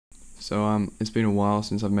So it's been a while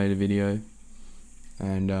since I've made a video,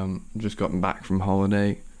 and just gotten back from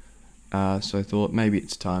holiday. So I thought maybe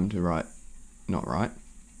it's time to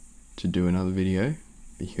do another video,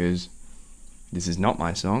 because this is not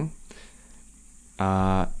my song.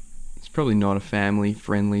 It's probably not a family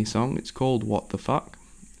friendly song. It's called What the Fuck,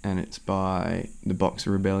 and it's by the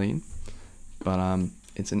Boxer Rebellion, but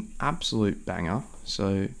it's an absolute banger,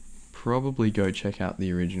 so probably go check out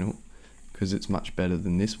the original because it's much better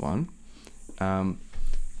than this one.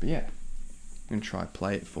 But yeah, I'm gonna try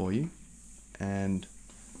play it for you and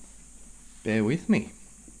bear with me.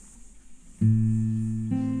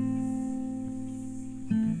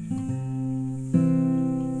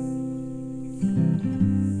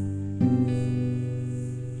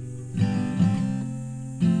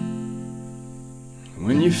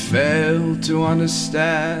 When you fail to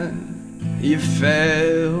understand, you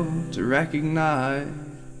fail to recognize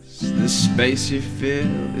the space you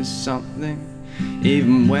feel is something,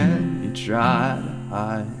 even when you try to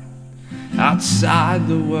hide. Outside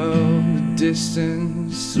the world, the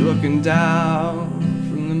distance, looking down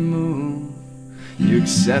from the moon, you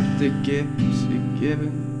accept the gifts you're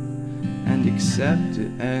given and accept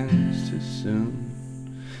it ends too soon.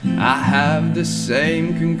 I have the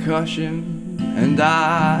same concussion and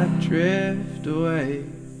I drift away.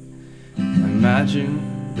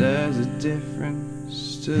 Imagine there's a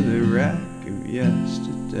difference to the wreck of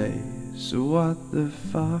yesterday. So what the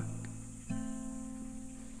fuck?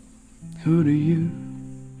 Who do you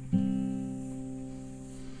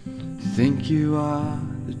think you are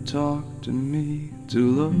to talk to me, to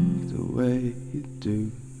look the way you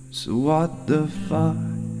do? So what the fuck?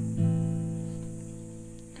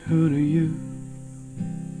 Who do you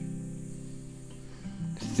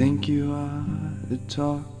think you are to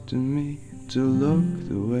talk to me, to look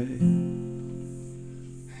the way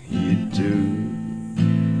you do?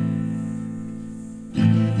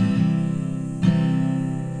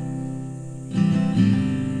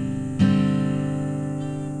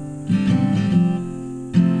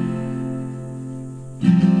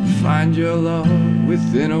 Find your love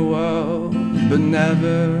within a world, but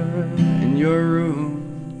never in your room.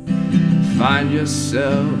 Find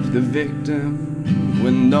yourself the victim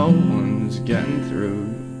when no one's getting through.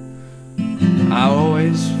 I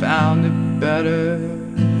always found it better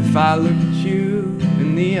if I looked you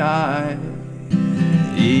in the eye,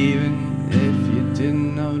 even if you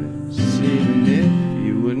didn't notice, even if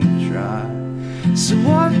you wouldn't try. So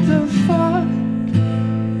what the fuck?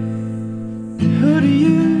 Who do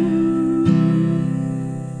you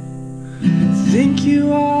think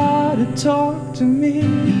you are to talk to me,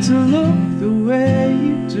 to look the way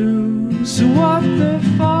you do? So what the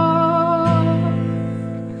fuck?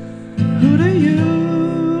 Who do you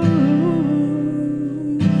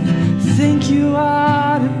think you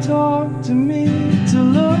are to talk to me, to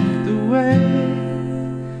look the way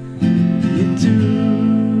you do?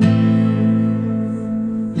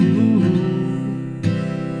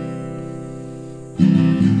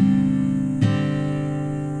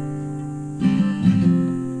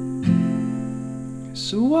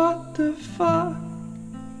 So what the fuck?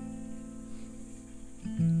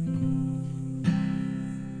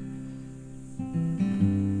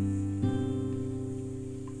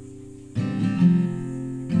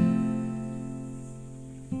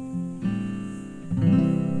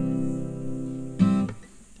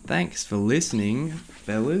 Thanks for listening,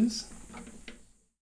 fellas.